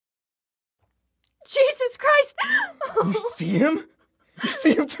Jesus Christ! You see him? You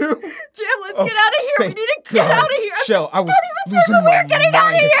see him too? Jim, let's get out of here. We need to get God. out of here. Shell, I was We're losing my getting out of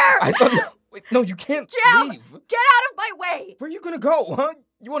mind. here. I thought wait, no, you can't Jim, leave. get out of my way. Where are you gonna go, huh?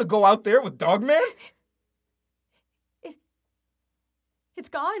 You wanna go out there with Dogman? It's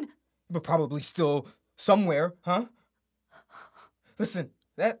gone. But probably still somewhere, huh? Listen,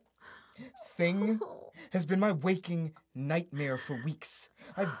 that thing has been my waking nightmare for weeks.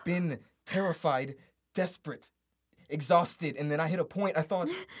 I've been terrified, desperate, exhausted, and then I hit a point I thought,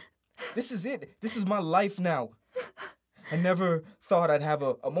 this is it. This is my life now. I never thought I'd have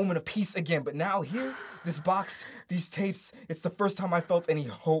a moment of peace again, but now here, this box, these tapes, it's the first time I felt any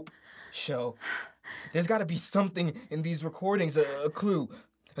hope, Shell. There's gotta be something in these recordings, a clue,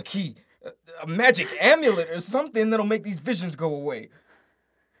 a key, a magic amulet or something that'll make these visions go away.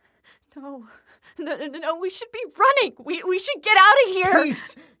 No, we should be running. We should get out of here.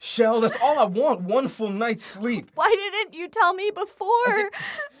 Peace, Shell, that's all I want, one full night's sleep. Why didn't you tell me before?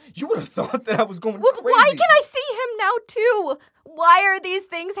 You would have thought that I was going crazy. Why can I see him now too? Why are these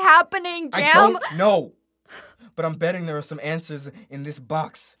things happening, Jim? I don't know, but I'm betting there are some answers in this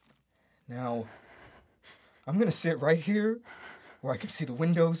box. Now, I'm gonna sit right here where I can see the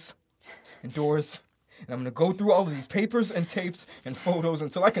windows and doors, and I'm gonna go through all of these papers and tapes and photos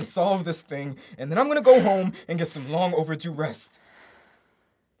until I can solve this thing, and then I'm gonna go home and get some long overdue rest.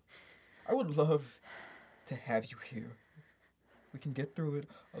 I would love to have you here. We can get through it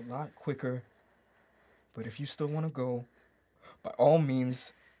a lot quicker, but if you still want to go, by all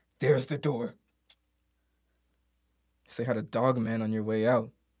means, there's the door. Say hi to Dogman on your way out.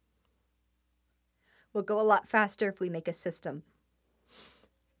 We'll go a lot faster if we make a system.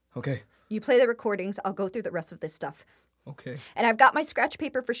 Okay. You play the recordings, I'll go through the rest of this stuff. Okay. And I've got my scratch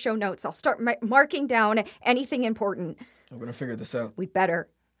paper for show notes. I'll start marking down anything important. We're gonna figure this out. We'd better.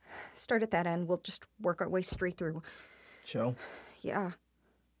 Start at that end. We'll just work our way straight through. Shell, Yeah.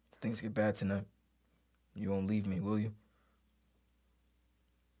 things get bad tonight. You won't leave me, will you?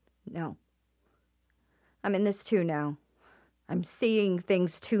 No. I'm in this too now. I'm seeing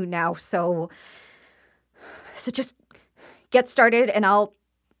things too now, so just get started and I'll...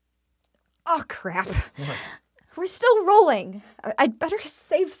 Oh, crap. What? We're still rolling. I'd better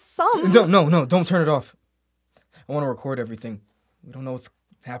save some. No, don't turn it off. I want to record everything. We don't know what's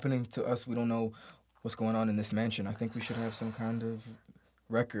happening to us. We don't know what's going on in this mansion. I think we should have some kind of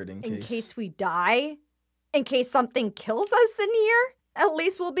record in case... In case we die? In case something kills us in here? At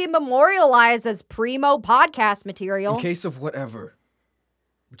least we'll be memorialized as primo podcast material. In case of whatever.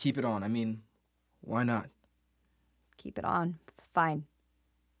 We keep it on. I mean, why not? Keep it on. Fine.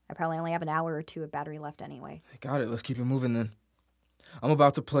 I probably only have an hour or two of battery left anyway. Got it. Let's keep it moving then. I'm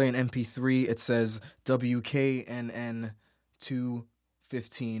about to play an MP3. It says WKNN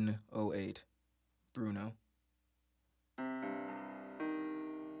 21508. Bruno.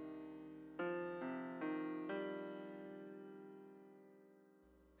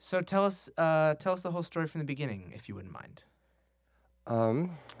 So tell us the whole story from the beginning, if you wouldn't mind.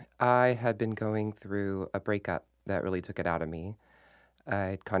 I had been going through a breakup that really took it out of me.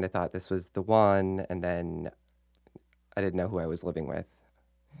 I kind of thought this was the one, and then I didn't know who I was living with.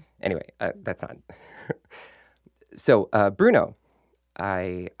 Anyway, that's not. So, Bruno.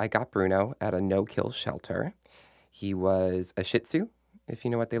 I got Bruno at a no-kill shelter. He was a Shih Tzu, if you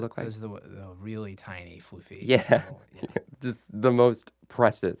know what they look like. Those are the really tiny, floofy. Yeah, just the most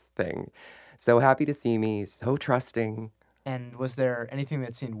precious thing. So happy to see me, so trusting. And was there anything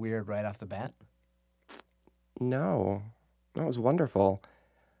that seemed weird right off the bat? No, that was wonderful.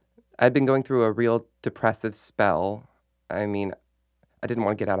 I'd been going through a real depressive spell. I mean, I didn't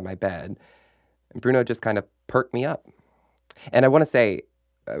want to get out of my bed. And Bruno just kind of perked me up. And I want to say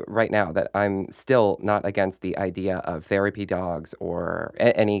right now that I'm still not against the idea of therapy dogs or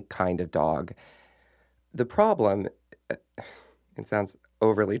any kind of dog. The problem, it sounds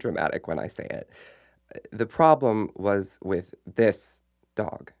overly dramatic when I say it. The problem was with this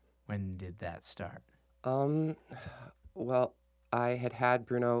dog. When did that start? Well, I had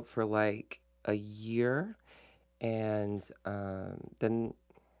Bruno for like a year, and then...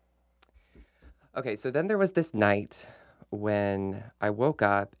 Okay, so then there was this night when I woke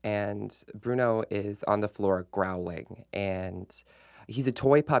up and Bruno is on the floor growling, and he's a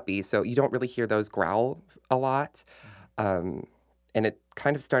toy puppy, so you don't really hear those growl a lot. And it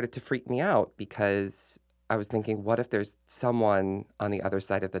kind of started to freak me out because I was thinking, what if there's someone on the other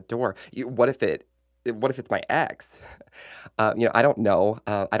side of the door? What if it's my ex? I don't know.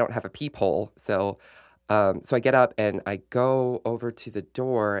 I don't have a peephole, so I get up and I go over to the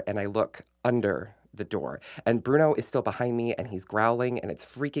door and I look under the door. And Bruno is still behind me and he's growling and it's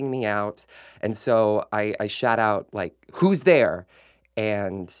freaking me out. And so I shout out, like, who's there?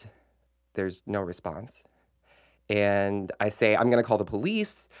 And there's no response. And I say, I'm going to call the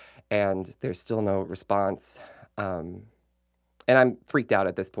police. And there's still no response. And I'm freaked out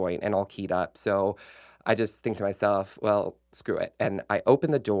at this point and all keyed up. So I just think to myself, well, screw it. And I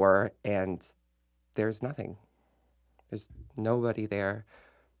open the door and there's nothing. There's nobody there.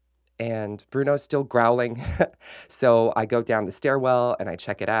 And Bruno's still growling. So I go down the stairwell and I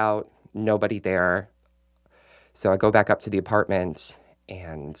check it out. Nobody there. So I go back up to the apartment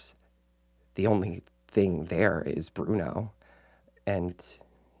and the only thing there is Bruno. And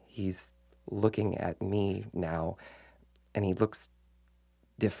he's looking at me now and he looks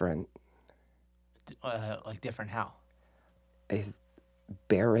different. Like different how? His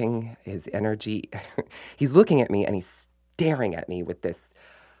bearing, his energy. He's looking at me and he's staring at me with this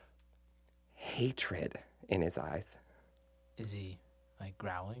hatred in his eyes. Is he like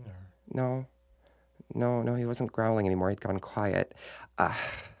growling or? No, he wasn't growling anymore. He'd gone quiet.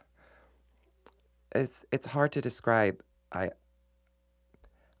 It's hard to describe. I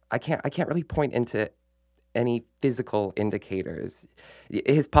can't really point into any physical indicators.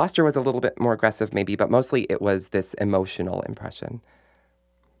 His posture was a little bit more aggressive maybe, but mostly it was this emotional impression.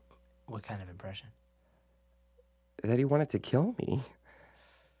 What kind of impression? That he wanted to kill me.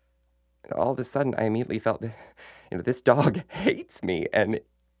 And all of a sudden, I immediately felt that, this dog hates me and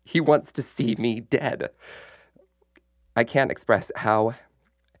he wants to see me dead. I can't express how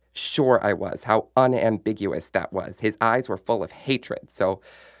sure I was, how unambiguous that was. His eyes were full of hatred, so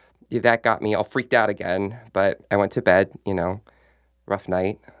that got me all freaked out again, but I went to bed, rough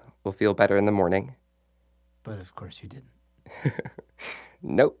night. We'll feel better in the morning. But of course you didn't.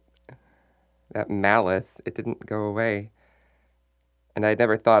 Nope. That malice, it didn't go away. And I'd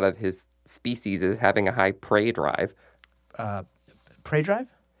never thought of his species as having a high prey drive. Prey drive?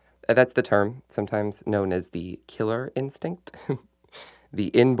 That's the term, sometimes known as the killer instinct. The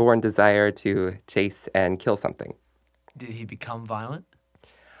inborn desire to chase and kill something. Did he become violent?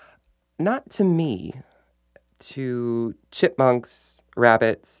 Not to me. To chipmunks,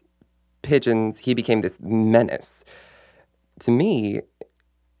 rabbits, pigeons, he became this menace. To me,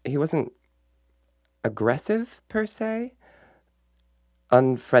 he wasn't aggressive, per se.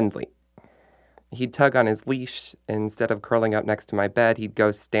 Unfriendly. He'd tug on his leash. Instead of curling up next to my bed, he'd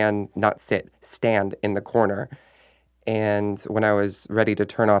go stand in the corner. And when I was ready to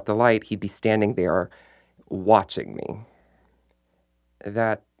turn off the light, he'd be standing there watching me.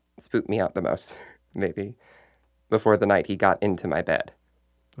 That spooked me out the most, maybe, before the night he got into my bed.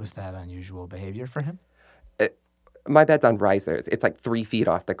 Was that unusual behavior for him? My bed's on risers. It's like 3 feet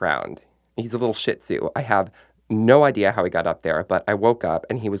off the ground. He's a little Shih Tzu. I have no idea how he got up there, but I woke up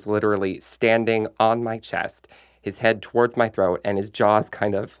and he was literally standing on my chest, his head towards my throat, and his jaws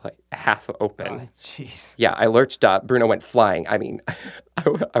kind of like half open. Oh, jeez. Yeah, I lurched up. Bruno went flying. I mean,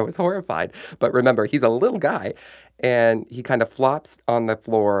 I was horrified. But remember, he's a little guy, and he kind of flops on the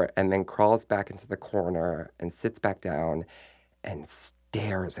floor and then crawls back into the corner and sits back down and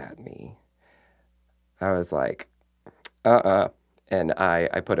stares at me. I was like, and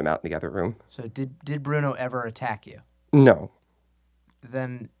I put him out in the other room. So did Bruno ever attack you? No.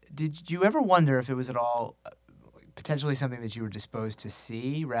 Then did you ever wonder if it was at all potentially something that you were disposed to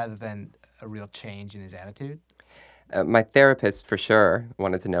see rather than a real change in his attitude? My therapist, for sure,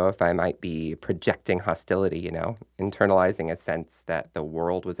 wanted to know if I might be projecting hostility, internalizing a sense that the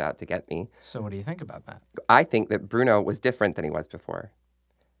world was out to get me. So what do you think about that? I think that Bruno was different than he was before.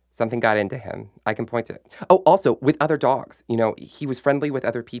 Something got into him. I can point to it. Oh, also, with other dogs. He was friendly with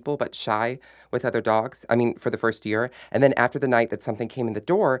other people, but shy with other dogs. I mean, for the first year. And then after the night that something came in the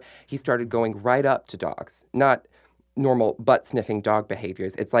door, he started going right up to dogs. Not normal butt-sniffing dog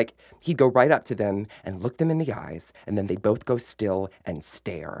behaviors. It's like he'd go right up to them and look them in the eyes, and then they'd both go still and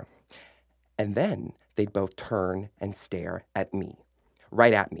stare. And then they'd both turn and stare at me.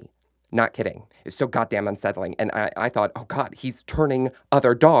 Right at me. Not kidding. It's so goddamn unsettling. And I thought, oh God, he's turning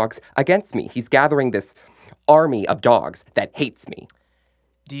other dogs against me. He's gathering this army of dogs that hates me.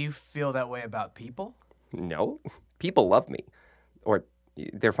 Do you feel that way about people? No. People love me. Or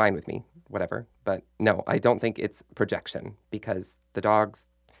they're fine with me. Whatever. But no, I don't think it's projection because the dogs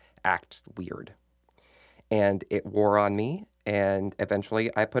act weird. And it wore on me. And eventually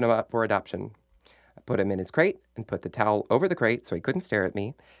I put him up for adoption. I put him in his crate and put the towel over the crate so he couldn't stare at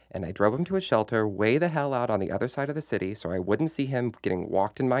me. And I drove him to a shelter way the hell out on the other side of the city so I wouldn't see him getting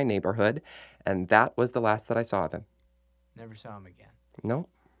walked in my neighborhood. And that was the last that I saw of him. Never saw him again. No.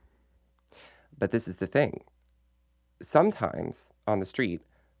 But this is the thing. Sometimes on the street,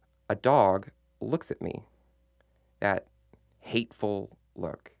 a dog looks at me. That hateful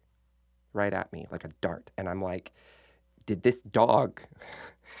look right at me like a dart. And I'm like, did this dog,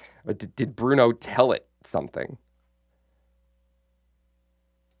 or did Bruno tell it something?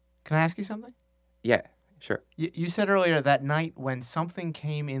 Can I ask you something? Yeah, sure. You said earlier that night when something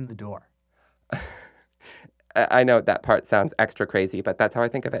came in the door. I know that part sounds extra crazy, but that's how I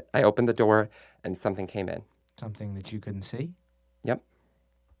think of it. I opened the door and something came in. Something that you couldn't see? Yep.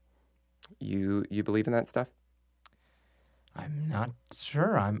 You believe in that stuff? I'm not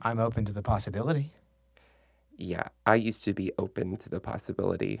sure. I'm open to the possibility. Yeah, I used to be open to the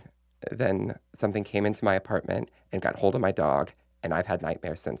possibility. Then something came into my apartment and got hold of my dog, and I've had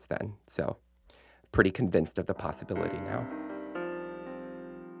nightmares since then. So, pretty convinced of the possibility now.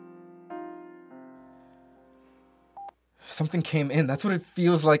 Something came in. That's what it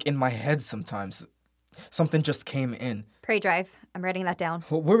feels like in my head sometimes. Something just came in. Pray drive. I'm writing that down.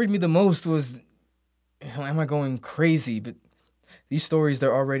 What worried me the most was, am I going crazy? But these stories,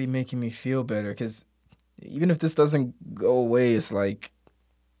 they're already making me feel better. Because even if this doesn't go away, it's like,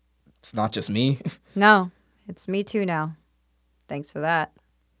 it's not just me. No, it's me too now. Thanks for that.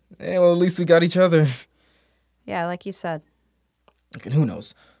 Yeah, well, at least we got each other. Yeah, like you said. And who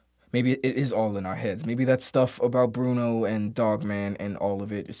knows? Maybe it is all in our heads. Maybe that stuff about Bruno and Dogman and all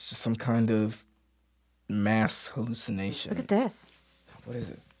of it is just some kind of mass hallucination. Look at this. What is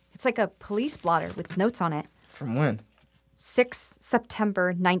it? It's like a police blotter with notes on it. From when? 6 September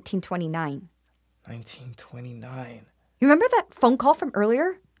 1929. 1929. You remember that phone call from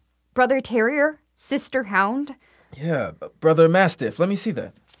earlier? Brother Terrier, Sister Hound. Yeah, Brother Mastiff. Let me see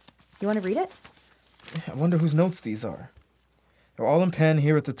that. You want to read it? I wonder whose notes these are. They're all in pen.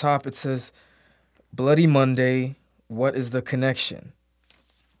 Here at the top it says, Bloody Monday, what is the connection?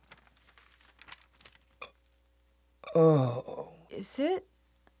 Oh. Is it?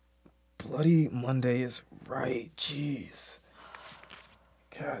 Bloody Monday is right. Jeez.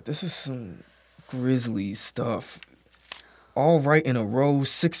 God, this is some grisly stuff. All right in a row.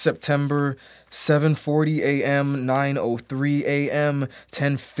 6 September, 7:40 a.m., 9:03 a.m.,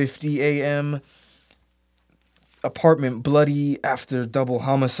 10:50 a.m. Apartment bloody after double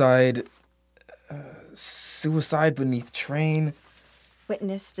homicide. Suicide beneath train.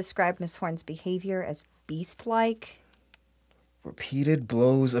 Witness described Miss Horn's behavior as beast-like. Repeated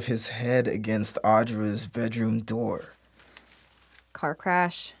blows of his head against Audra's bedroom door. Car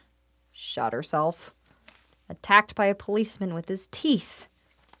crash. Shot herself. Attacked by a policeman with his teeth.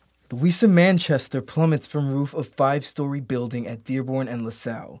 Louisa Manchester plummets from roof of 5-story building at Dearborn and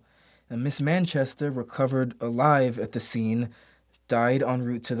LaSalle. And Miss Manchester, recovered alive at the scene, died en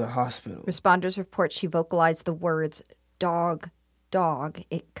route to the hospital. Responders report she vocalized the words, "Dog, dog,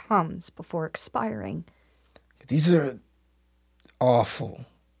 it comes," before expiring. These are awful.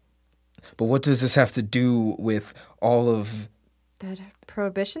 But what does this have to do with all of... That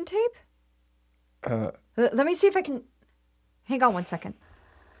prohibition tape? Let me see if I can... Hang on one second.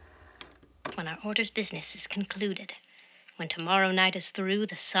 When our order's business is concluded, when tomorrow night is through,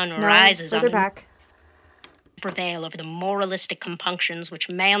 the sun No, rises further on back. prevail over the moralistic compunctions which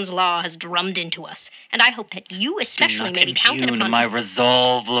man's law has drummed into us. And I hope that you especially may be counted upon. My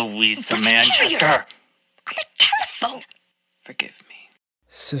resolve, Louisa Brother Manchester. Terrier! On the telephone! Forgive me.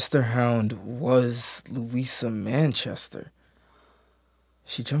 Sister Hound was Louisa Manchester.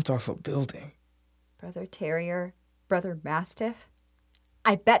 She jumped off a building. Brother Terrier, Brother Mastiff.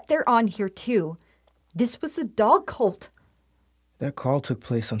 I bet they're on here too. This was a dog cult. That call took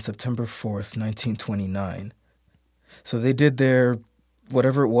place on September 4th, 1929. So they did their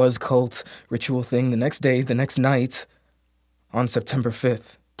whatever it was cult ritual thing the next day, the next night, on September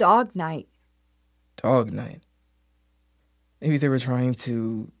 5th. Dog night. Dog night. Maybe they were trying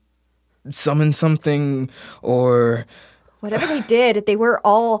to summon something, or... Whatever they did, they were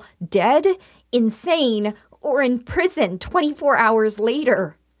all dead, insane, or in prison 24 hours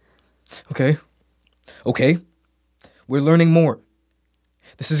later. Okay. We're learning more.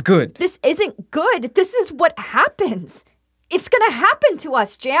 This is good. This isn't good. This is what happens. It's gonna happen to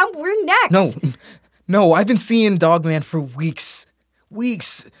us, Jam. We're next. No, I've been seeing Dogman for weeks.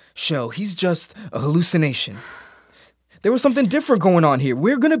 Shell, he's just a hallucination. There was something different going on here.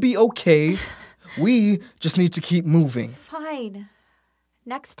 We're gonna be okay. We just need to keep moving. Fine.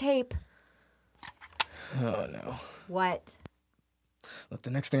 Next tape. Oh, no. What? Look, the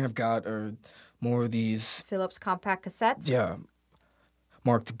next thing I've got are more of these, Phillips compact cassettes? yeah,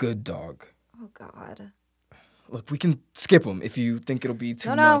 marked good dog. Oh, God. Look, we can skip them if you think it'll be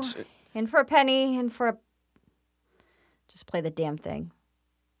too No. much. In for a penny, in for a... Just play the damn thing.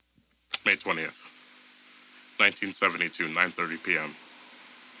 May 20th, 1972, 9:30 p.m.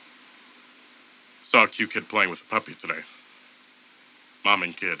 Saw a cute kid playing with a puppy today. Mom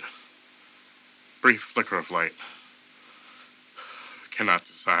and kid. Brief flicker of light. Cannot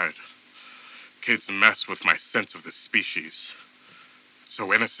decide. Kid's mess with my sense of the species.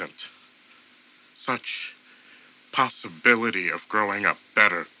 So innocent. Such possibility of growing up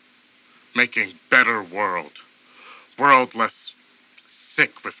better. Making better world. World less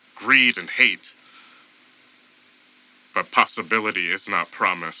sick with greed and hate. But possibility is not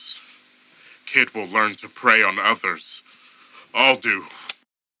promise. Kid will learn to prey on others. All do.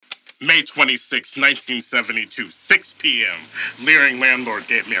 May 26, 1972, 6 p.m. Leering landlord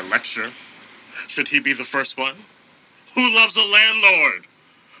gave me a lecture. Should he be the first one? Who loves a landlord?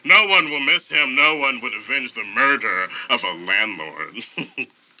 No one will miss him. No one would avenge the murder of a landlord.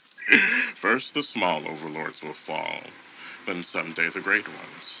 First, the small overlords will fall. Then someday the great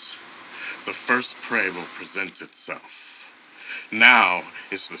ones. The first prey will present itself. Now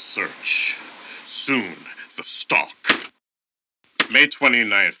is the search. Soon, the stalk. May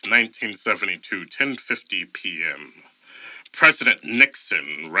 29th, 1972, 10:50 p.m. President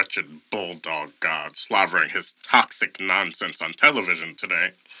Nixon, wretched bulldog god, slavering his toxic nonsense on television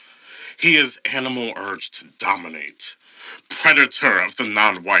today. He is animal urge to dominate. Predator of the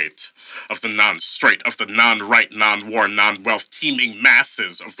non-white, of the non-straight, of the non-right, non-war, non-wealth, teeming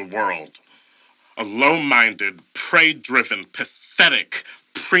masses of the world. A low-minded, prey-driven, pathetic,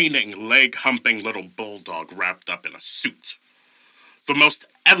 preening, leg-humping little bulldog wrapped up in a suit. The most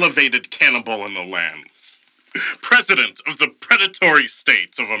elevated cannibal in the land. President of the predatory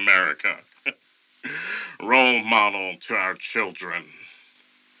states of America. Role model to our children.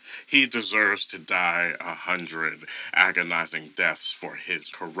 He deserves to die 100 agonizing deaths for his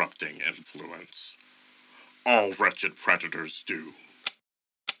corrupting influence. All wretched predators do.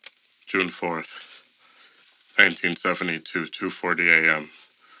 June 4th, 1972, 2:40 a.m.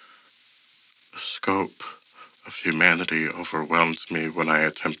 The scope of humanity overwhelms me when I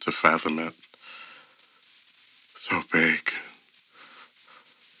attempt to fathom it. So big,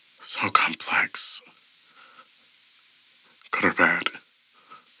 so complex. Good or bad?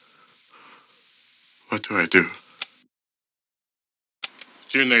 What do I do?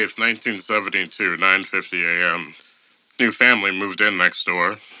 June 8th, 1972, 9:50 a.m. New family moved in next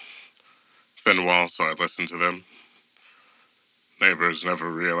door. Thin walls, so I listened to them. Neighbors never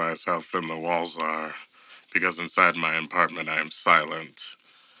realize how thin the walls are, because inside my apartment I am silent.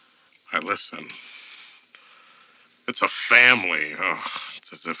 I listen. It's a family. Ugh,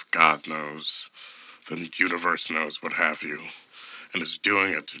 it's as if God knows, the universe knows, what have you, and is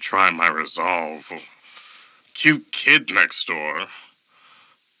doing it to try my resolve. Cute kid next door.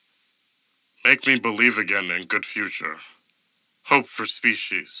 Make me believe again in good future. Hope for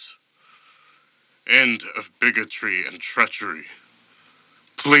species. End of bigotry and treachery.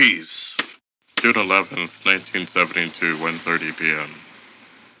 Please. June 11th, 1972, 1:30 p.m.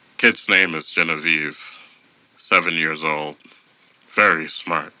 Kid's name is Genevieve. 7 years old. Very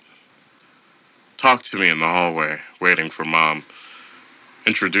smart. Talked to me in the hallway, waiting for Mom.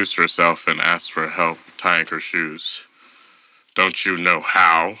 Introduced herself and asked for help tying her shoes. Don't you know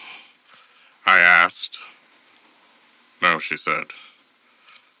how? I asked. No, she said.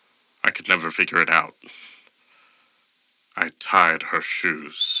 I could never figure it out. I tied her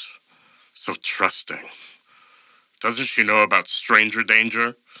shoes. So trusting. Doesn't she know about stranger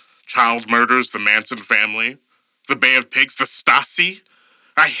danger? Child murders, the Manson family? The Bay of Pigs, the Stasi?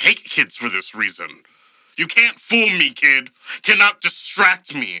 I hate kids for this reason. You can't fool me, kid. Cannot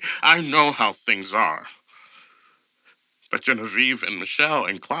distract me. I know how things are. But Genevieve and Michelle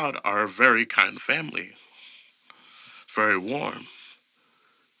and Claude are a very kind family. Very warm.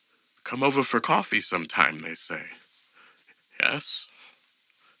 Come over for coffee sometime, they say. Yes,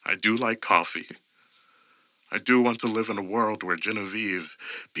 I do like coffee. I do want to live in a world where Genevieve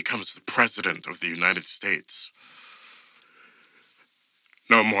becomes the president of the United States.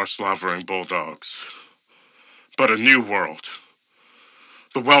 No more slavering bulldogs, but a new world.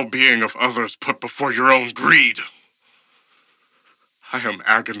 The well-being of others put before your own greed. I am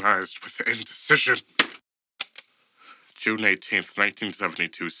agonized with indecision. June 18th,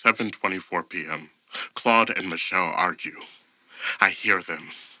 1972, 7:24 p.m. Claude and Michelle argue. I hear them.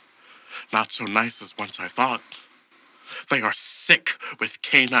 Not so nice as once I thought. They are sick with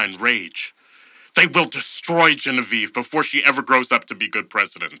canine rage. They will destroy Genevieve before she ever grows up to be good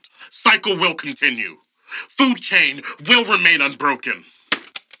president. Cycle will continue. Food chain will remain unbroken.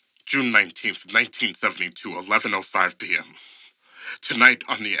 June 19th, 1972, 11:05 p.m. Tonight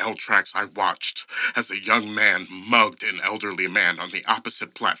on the L tracks, I watched as a young man mugged an elderly man on the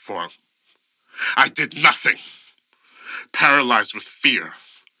opposite platform. I did nothing. Paralyzed with fear.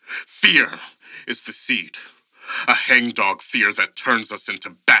 Fear is the seed. A hangdog fear that turns us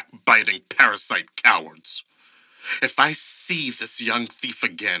into backbiting parasite cowards. If I see this young thief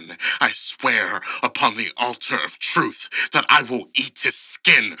again, I swear upon the altar of truth that I will eat his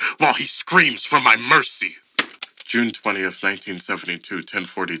skin while he screams for my mercy. June 20th, 1972,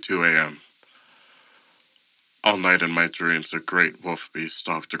 10:42 a.m. All night in my dreams, a great wolf beast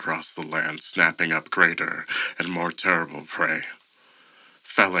stalked across the land, snapping up greater and more terrible prey.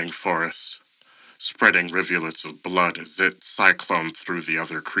 Felling forests, spreading rivulets of blood as it cycloned through the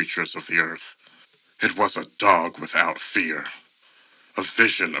other creatures of the earth. It was a dog without fear, a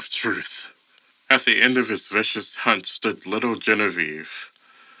vision of truth. At the end of his vicious hunt stood little Genevieve,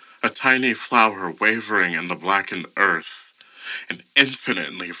 a tiny flower wavering in the blackened earth, an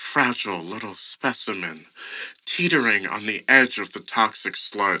infinitely fragile little specimen, teetering on the edge of the toxic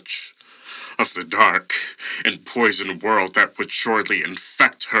sludge, of the dark and poison world that would surely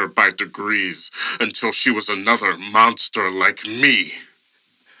infect her by degrees until she was another monster like me.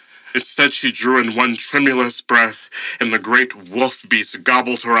 Instead, she drew in one tremulous breath, and the great wolf beast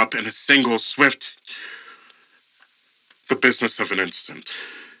gobbled her up in a single swift, the business of an instant.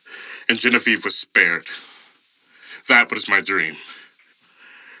 And Genevieve was spared. That was my dream.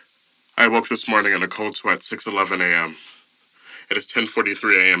 I woke this morning in a cold sweat, 6:11 a.m. It is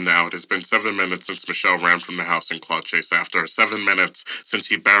 10:43 a.m. now. It has been 7 minutes since Michelle ran from the house and Claude chased after her. 7 minutes since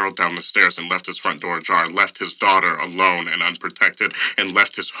he barreled down the stairs and left his front door ajar, left his daughter alone and unprotected, and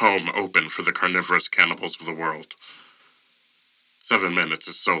left his home open for the carnivorous cannibals of the world. 7 minutes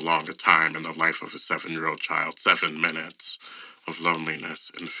is so long a time in the life of a 7-year-old child. 7 minutes of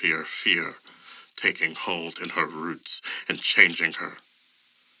loneliness and fear. Fear taking hold in her roots and changing her.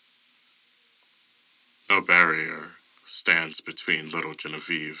 No barrier stands between little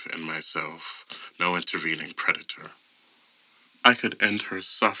Genevieve and myself, no intervening predator. I could end her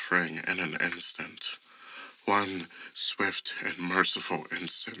suffering in an instant, one swift and merciful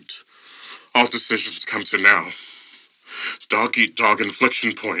instant. All decisions come to now. Dog eat dog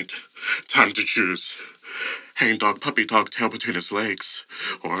infliction point. Time to choose. Hang dog, puppy dog, tail between his legs.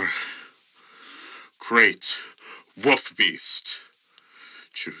 Or great wolf beast.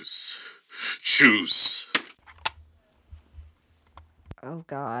 Choose. Choose. Oh,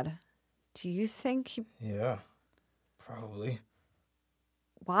 God. Do you think he... Yeah, probably.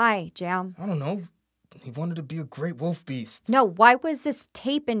 Why, Jam? I don't know. He wanted to be a great wolf beast. No, why was this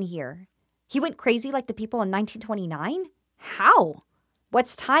tape in here? He went crazy like the people in 1929? How?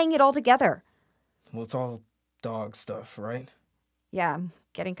 What's tying it all together? Well, it's all dog stuff, right? Yeah, I'm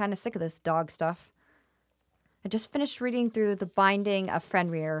getting kind of sick of this dog stuff. I just finished reading through The Binding of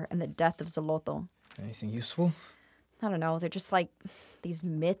Fenrir and the Death of Zoloto. Anything useful? I don't know, they're just like these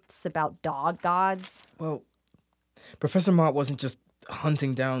myths about dog gods. Well, Professor Mott wasn't just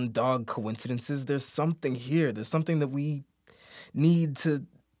hunting down dog coincidences. There's something here. There's something that we need to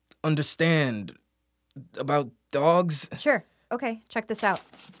understand about dogs. Sure, okay, check this out.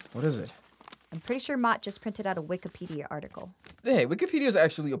 What is it? I'm pretty sure Mott just printed out a Wikipedia article. Hey, Wikipedia is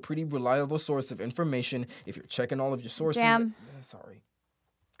actually a pretty reliable source of information if you're checking all of your sources. Jam. Sorry.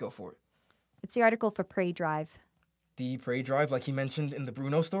 Go for it. It's the article for Prey Drive. The prey drive, like he mentioned in the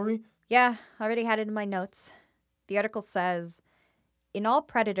Bruno story? Yeah, I already had it in my notes. The article says, in all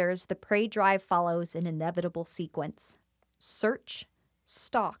predators, the prey drive follows an inevitable sequence. Search,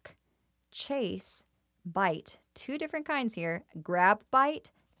 stalk, chase, bite. 2 different kinds here. Grab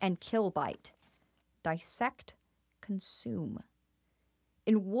bite and kill bite. Dissect, consume.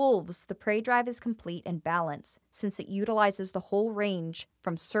 In wolves, the prey drive is complete and balanced since it utilizes the whole range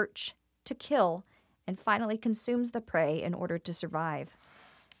from search to kill and finally consumes the prey in order to survive.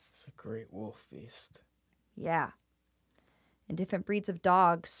 It's a great wolf beast. Yeah. In different breeds of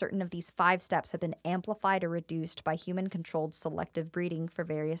dogs, certain of these 5 steps have been amplified or reduced by human-controlled selective breeding for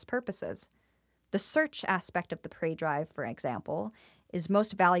various purposes. The search aspect of the prey drive, for example, is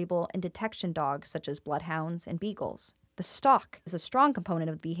most valuable in detection dogs such as bloodhounds and beagles. The stalk is a strong component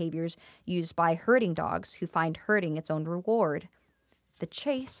of behaviors used by herding dogs who find herding its own reward. The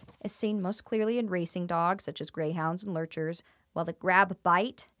chase is seen most clearly in racing dogs such as greyhounds and lurchers, while the grab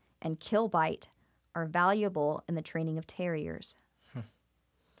bite and kill bite are valuable in the training of terriers.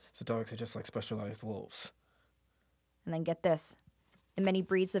 So dogs are just like specialized wolves. And then get this. In many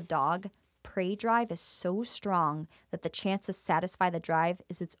breeds of dog, prey drive is so strong that the chance to satisfy the drive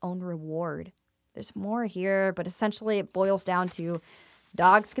is its own reward. There's more here, but essentially it boils down to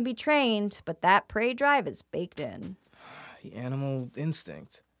dogs can be trained, but that prey drive is baked in. The animal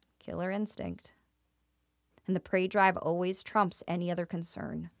instinct. Killer instinct. And the prey drive always trumps any other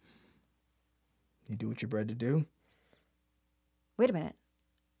concern. You do what you're bred to do. Wait a minute.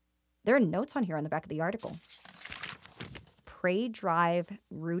 There are notes on here on the back of the article. Prey drive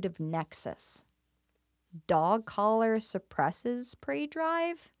root of nexus. Dog collar suppresses prey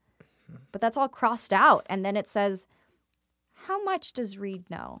drive. But that's all crossed out. And then it says, how much does Reed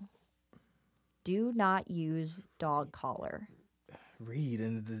know? Do not use dog collar. Reed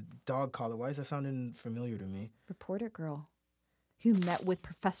and the dog collar. Why is that sounding familiar to me? Reporter girl who met with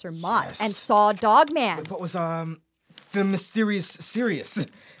Professor Mott Yes. and saw Dogman. What was, the mysterious Sirius?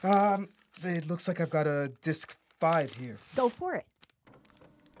 It looks like I've got a disc 5 here. Go for it.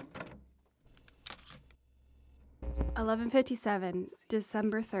 11:57,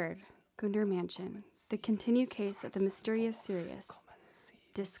 December 3rd, Gundar Mansion. The continued case of the mysterious Sirius.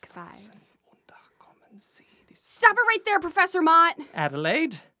 Disc 5. Stop it right there, Professor Mott!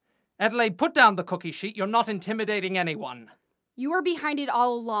 Adelaide? Adelaide, put down the cookie sheet. You're not intimidating anyone. You were behind it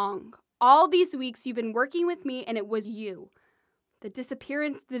all along. All these weeks you've been working with me, and it was you. The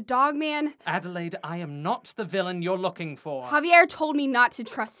disappearance, the dog man. Adelaide, I am not the villain you're looking for. Javier told me not to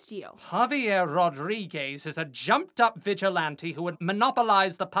trust you. Javier Rodriguez is a jumped-up vigilante who would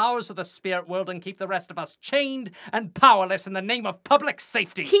monopolize the powers of the spirit world and keep the rest of us chained and powerless in the name of public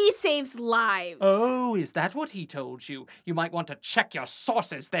safety. He saves lives. Oh, is that what he told you? You might want to check your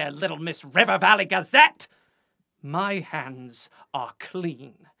sources there, Little Miss River Valley Gazette. My hands are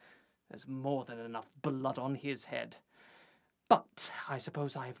clean. There's more than enough blood on his head. But I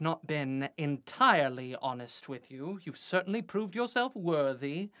suppose I have not been entirely honest with you. You've certainly proved yourself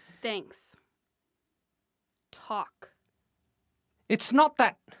worthy. Thanks. Talk. It's not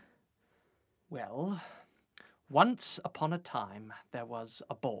that... Well, once upon a time, there was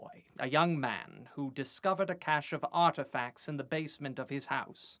a boy, a young man, who discovered a cache of artifacts in the basement of his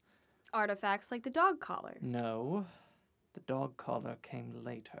house. Artifacts like the dog collar. No, the dog collar came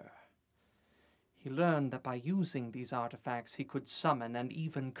later. He learned that by using these artifacts, he could summon and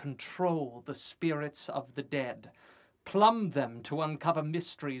even control the spirits of the dead, plumb them to uncover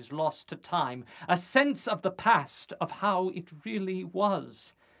mysteries lost to time, a sense of the past, of how it really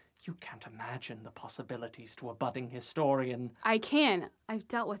was. You can't imagine the possibilities to a budding historian. I can. I've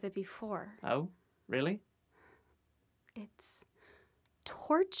dealt with it before. Oh, really? It's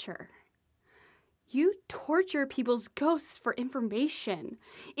torture. You torture people's ghosts for information.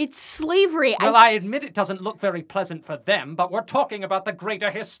 It's slavery. Well, I admit it doesn't look very pleasant for them, but we're talking about the greater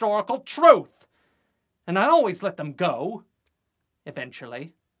historical truth. And I always let them go.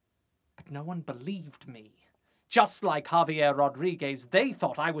 Eventually. But no one believed me. Just like Javier Rodriguez, they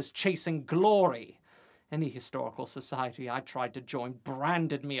thought I was chasing glory. Any historical society I tried to join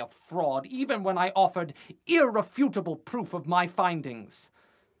branded me a fraud, even when I offered irrefutable proof of my findings.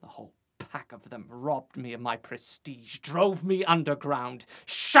 The whole pack of them robbed me of my prestige, drove me underground,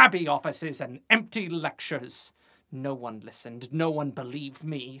 shabby offices and empty lectures. No one listened, no one believed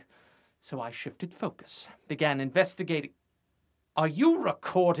me. So I shifted focus, began investigating. Are you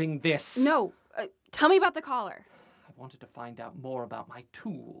recording this? No. Tell me about the collar. I wanted to find out more about my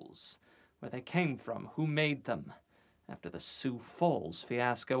tools, where they came from, who made them. After the Sioux Falls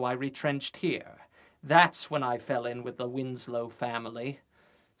fiasco, I retrenched here. That's when I fell in with the Winslow family.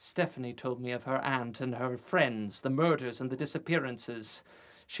 Stephanie told me of her aunt and her friends, the murders and the disappearances.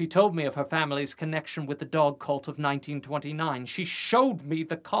 She told me of her family's connection with the dog cult of 1929. She showed me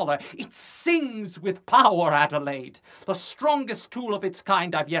the collar. It sings with power, Adelaide. The strongest tool of its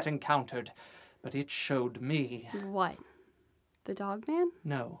kind I've yet encountered. But it showed me... What? The dog man?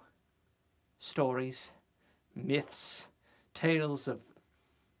 No. Stories, myths, tales of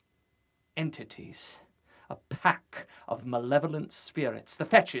entities. A pack of malevolent spirits, the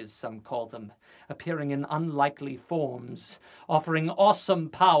fetches, some call them, appearing in unlikely forms, offering awesome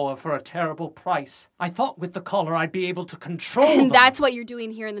power for a terrible price. I thought with the collar I'd be able to control them. And that's what you're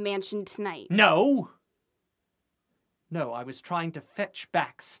doing here in the mansion tonight. No! No, I was trying to fetch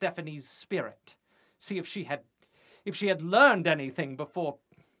back Stephanie's spirit. See if she had learned anything before.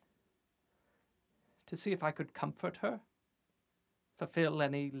 To see if I could comfort her. Fulfill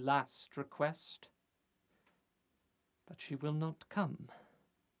any last request. But she will not come.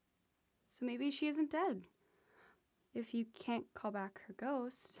 So maybe she isn't dead. If you can't call back her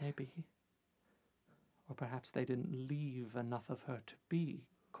ghost. Maybe. Or perhaps they didn't leave enough of her to be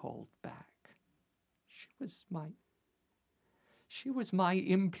called back. She was my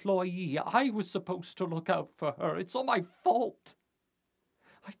employee. I was supposed to look out for her. It's all my fault.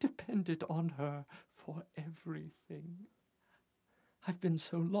 I depended on her for everything. I've been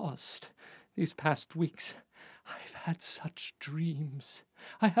so lost these past weeks. I've had such dreams.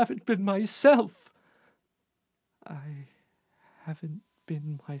 I haven't been myself.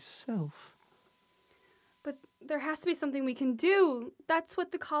 But There has to be something we can do. That's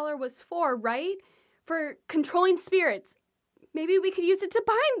what the collar was for, right? For controlling spirits. Maybe we could use it to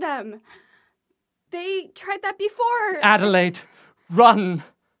bind them. They tried that before. Adelaide, run!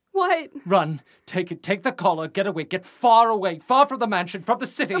 What? Run. Take it. Take the collar. Get away. Get far away. Far from the mansion, from the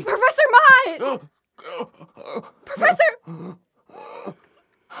city. Professor Mott! Professor!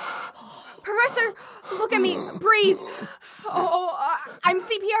 Professor, look at me. Breathe. I'm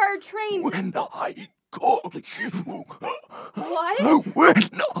CPR trained. When I call you. What? When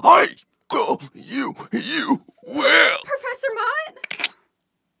I call you, you will. Professor Mott?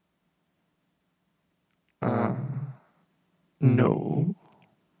 No.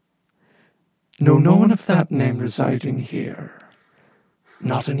 No one of that name residing here.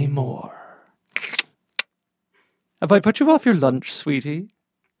 Not anymore. Have I put you off your lunch, sweetie?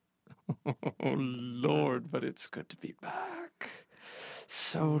 Oh, Lord, but it's good to be back.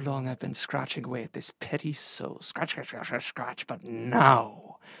 So long I've been scratching away at this petty soul. Scratch, but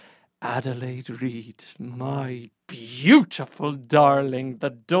now, Adelaide Reed, my beautiful darling,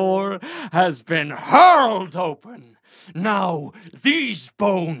 the door has been hurled open. Now these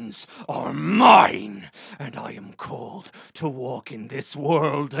bones are mine, and I am called to walk in this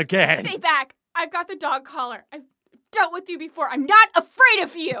world again. Stay back. I've got the dog collar. I've dealt with you before. I'm not afraid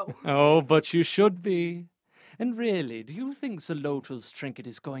of you. Oh, but you should be. And really, do you think Zoloto's trinket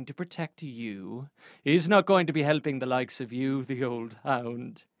is going to protect you? He's not going to be helping the likes of you, the old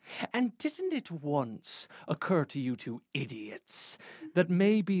hound. And didn't it once occur to you two idiots that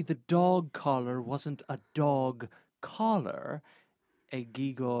maybe the dog collar wasn't a dog collar, a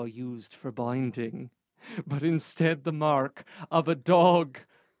gewgaw used for binding, but instead the mark of a dog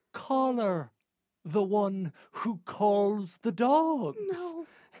collar, the one who calls the dogs? No.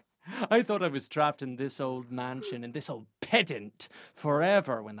 I thought I was trapped in this old mansion, in this old pedant,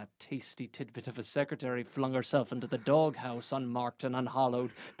 forever, when that tasty tidbit of a secretary flung herself into the doghouse unmarked and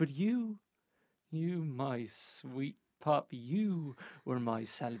unhallowed. But you, my sweet pup, you were my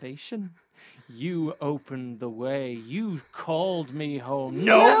salvation. You opened the way. You called me home.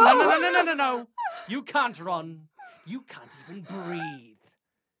 No. You can't run. You can't even breathe.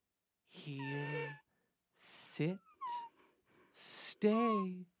 Here, sit,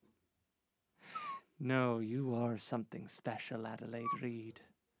 stay. No, you are something special, Adelaide Reed.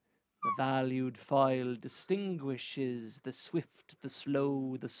 The valued file distinguishes the swift, the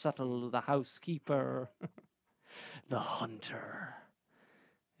slow, the subtle, the housekeeper, the hunter.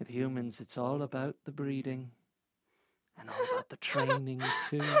 With humans, it's all about the breeding, and all about the training,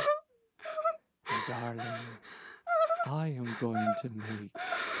 too. And darling, I am going to make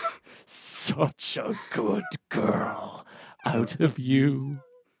such a good girl out of you.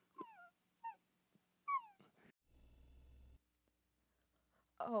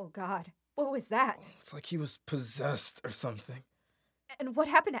 Oh, God. What was that? It's like he was possessed or something. And what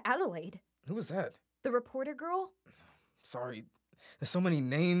happened to Adelaide? Who was that? The reporter girl? Sorry. There's so many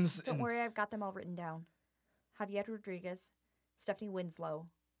names. Don't worry, I've got them all written down. Javier Rodriguez, Stephanie Winslow,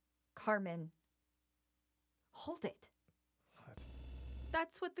 Carmen. Hold it.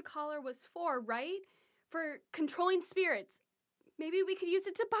 That's what the collar was for, right? For controlling spirits. Maybe we could use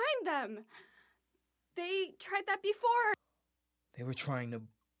it to bind them. They tried that before. They were trying to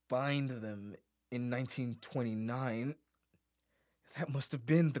bind them in 1929. That must have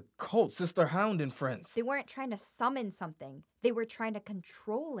been the cult, Sister Hound and friends. They weren't trying to summon something. They were trying to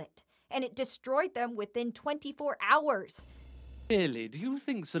control it. And it destroyed them within 24 hours. Really, do you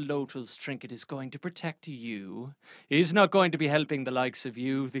think Zoloto's trinket is going to protect you? He's not going to be helping the likes of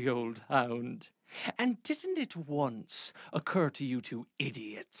you, the old hound. And didn't it once occur to you two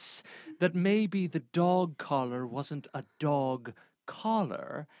idiots that maybe the dog collar wasn't a dog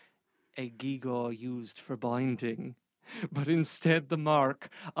collar, a gewgaw used for binding, but instead the mark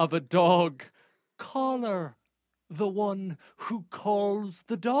of a dog collar, the one who calls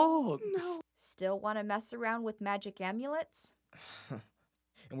the dogs? No. Still want to mess around with magic amulets?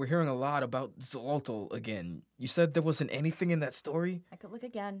 And we're hearing a lot about Zoloto again. You said there wasn't anything in that story? I could look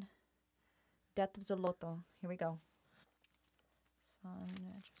again. Death of Zoloto. Here we go. Sun,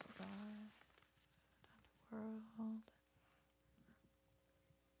 star, world.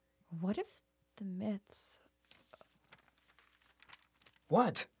 What if the myths...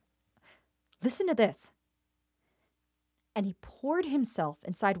 What? Listen to this. And he poured himself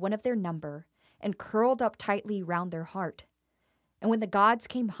inside one of their number and curled up tightly round their heart. And when the gods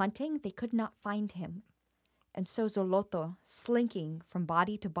came hunting, they could not find him. And so Zoloto, slinking from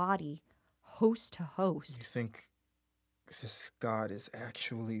body to body, host to host. You think this god is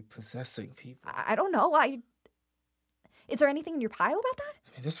actually possessing people? I don't know. Is there anything in your pile about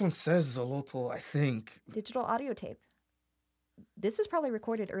that? This one says Xolotl, I think. Digital audio tape. This was probably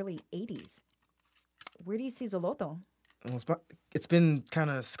recorded early 80s. Where do you see Xolotl? Well, it's been kind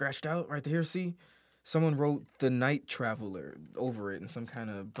of scratched out right here, see? Someone wrote The Night Traveler over it in some kind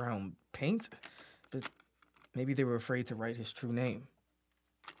of brown paint, but maybe they were afraid to write his true name.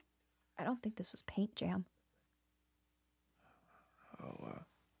 I don't think this was paint, Jam. Oh,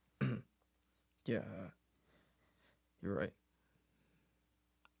 yeah, you're right.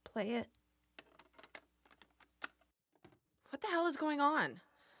 Play it. What the hell is going on?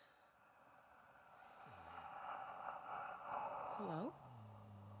 Hello?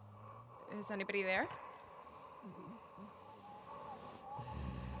 Is anybody there?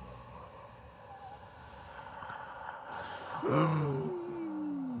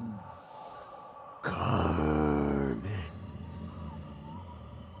 Carmen.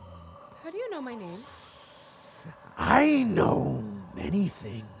 How do you know my name? I know many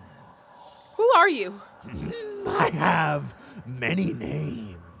things. Who are you? I have many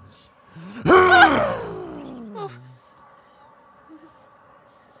names. Oh.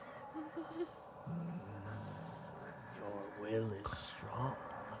 Your will is strong.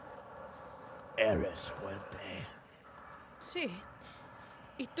 Eres fuerte. Sí.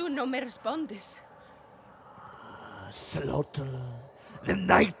 Y tú no me respondes. Xolotl, the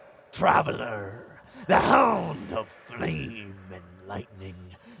night traveler, the hound of flame and lightning,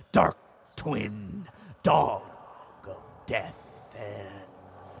 dark twin, dog of death and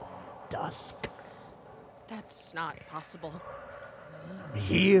dusk. That's not possible.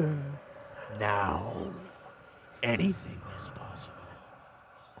 Here, now, anything is possible.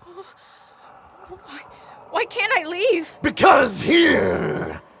 Why can't I leave? Because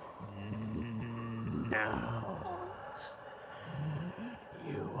here, now,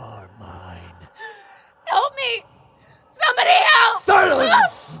 you are mine. Help me! Somebody help!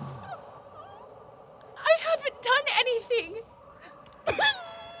 Silence! I haven't done anything.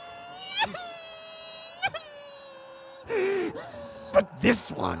 But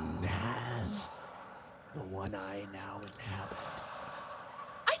this one has the one I now inhabit.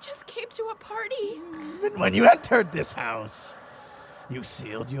 I just came to a party. And when you entered this house, you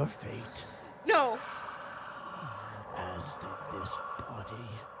sealed your fate, No. as did this body.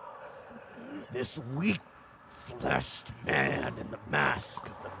 This weak-fleshed man in the mask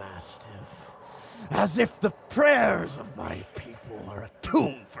of the Mastiff. As if the prayers of my people are a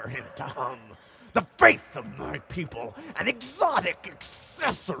tune for him to hum. The faith of my people, an exotic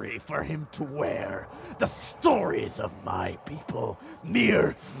accessory for him to wear. The stories of my people,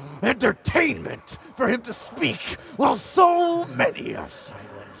 mere entertainment for him to speak, while so many are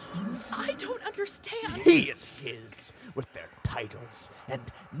silenced. I don't understand. He and his, with their titles and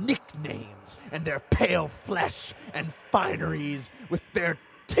nicknames and their pale flesh and fineries, with their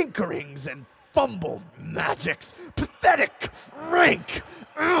tinkerings and fumbled magics, pathetic, rank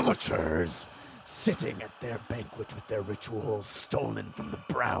amateurs, sitting at their banquet with their rituals stolen from the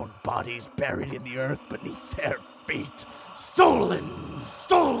brown bodies buried in the earth beneath their feet. Stolen,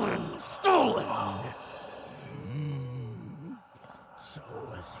 stolen, stolen. So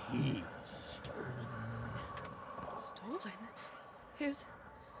was he stolen. Stolen?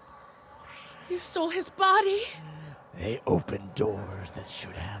 You stole his body? They opened doors that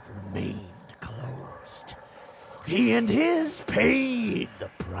should have remained closed. He and his paid the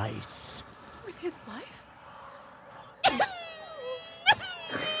price. With his life?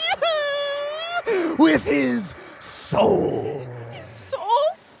 With his soul. His soul?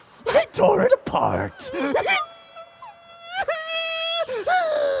 I tore it apart.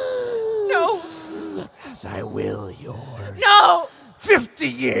 No. As I will yours. No! 50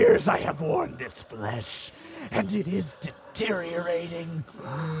 years I have worn this flesh, and it is deteriorating.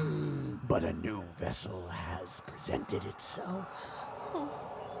 But a new vessel has presented itself. Oh,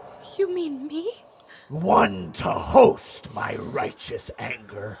 you mean me? One to host my righteous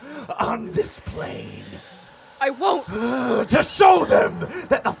anger on this plane. I won't. To show them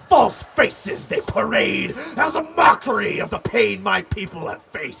that the false faces they parade as a mockery of the pain my people have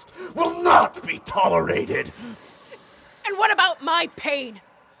faced will not be tolerated. And what about my pain?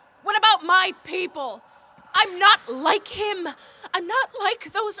 What about my people? I'm not like him. I'm not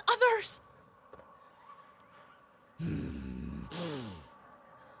like those others.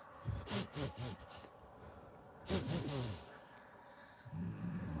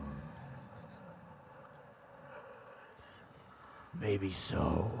 Maybe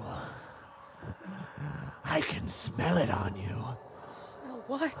so. I can smell it on you. Smell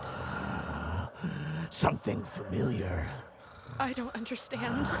what? Something familiar. I don't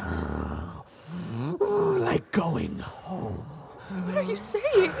understand. like going home. What are you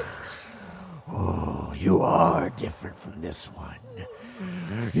saying? Oh, you are different from this one.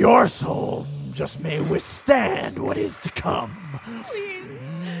 Your soul just may withstand what is to come.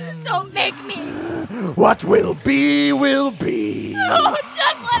 Please, don't make me. What will be, will be. No,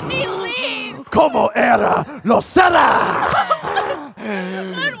 just let me leave. Como era, lo será.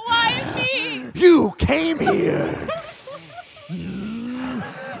 But why me? You came here.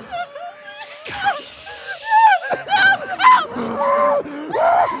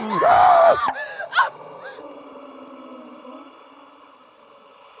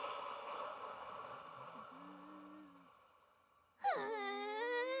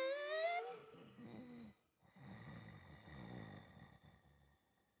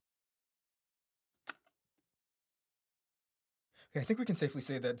 I think we can safely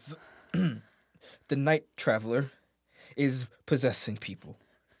say that the Night Traveler is possessing people.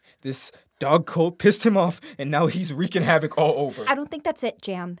 This dog cult pissed him off, and now he's wreaking havoc all over. I don't think that's it,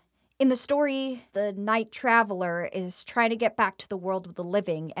 Jam. In the story, the Night Traveler is trying to get back to the world of the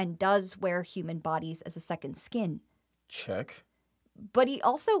living and does wear human bodies as a second skin. Check. But he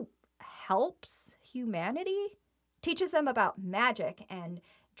also helps humanity, teaches them about magic, and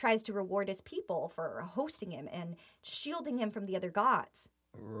tries to reward his people for hosting him and shielding him from the other gods.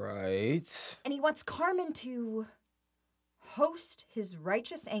 Right. And he wants Carmen to host his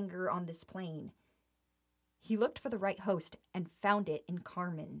righteous anger on this plane. He looked for the right host and found it in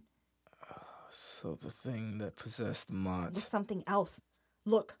Carmen. So the thing that possessed Mott Was something else.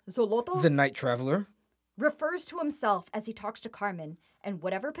 Look, Zoloto the Night Traveler refers to himself as he talks to Carmen, and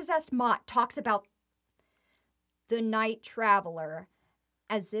whatever possessed Mott talks about the Night Traveler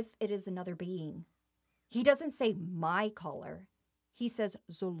as if it is another being. He doesn't say my color. He says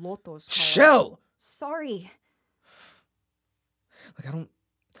Zoloto's color. Shell! Sorry. Like,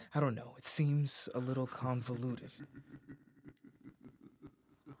 I don't know. It seems a little convoluted.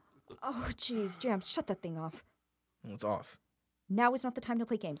 Oh, jeez, Jam, shut that thing off. Well, it's off. Now is not the time to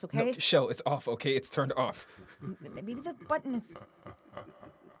play games, okay? No, Shell, it's off, okay? It's turned off. Maybe the button is...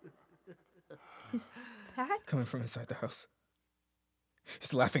 Is that? Coming from inside the house.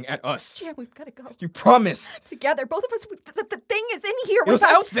 He's laughing at us. Jam, we've got to go. You promised. Together, both of us, the thing is in here It with was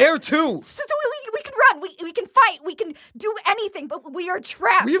us. out there, too. So we can run, we can fight, we can do anything, but we are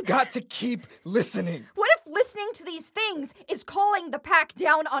trapped. We've got to keep listening. What if listening to these things is calling the pack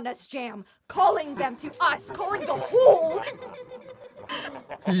down on us, Jam? Calling them to us, calling the whole...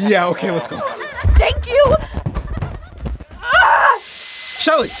 Yeah, okay, let's go. Thank you! Ah!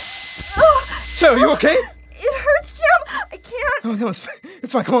 Shelly! Shell, you okay? It hurts, Jam. I can't. Oh, no, it's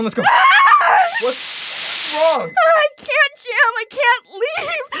fine. Come on, let's go. Ah! What's wrong? I can't, Jam. I can't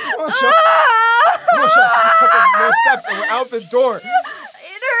leave. Come on, Shell. Come on, Shell. Just a couple more steps and we're out the door.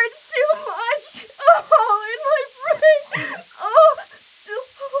 It hurts too much. Oh, in my brain. Oh,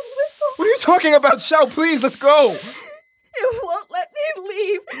 whistle. What are you talking about, Shell? Please, let's go. It won't let me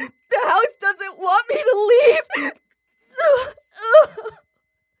leave. The house doesn't want me to leave.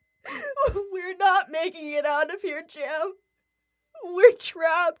 We're not making it out of here, Jam. We're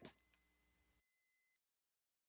trapped.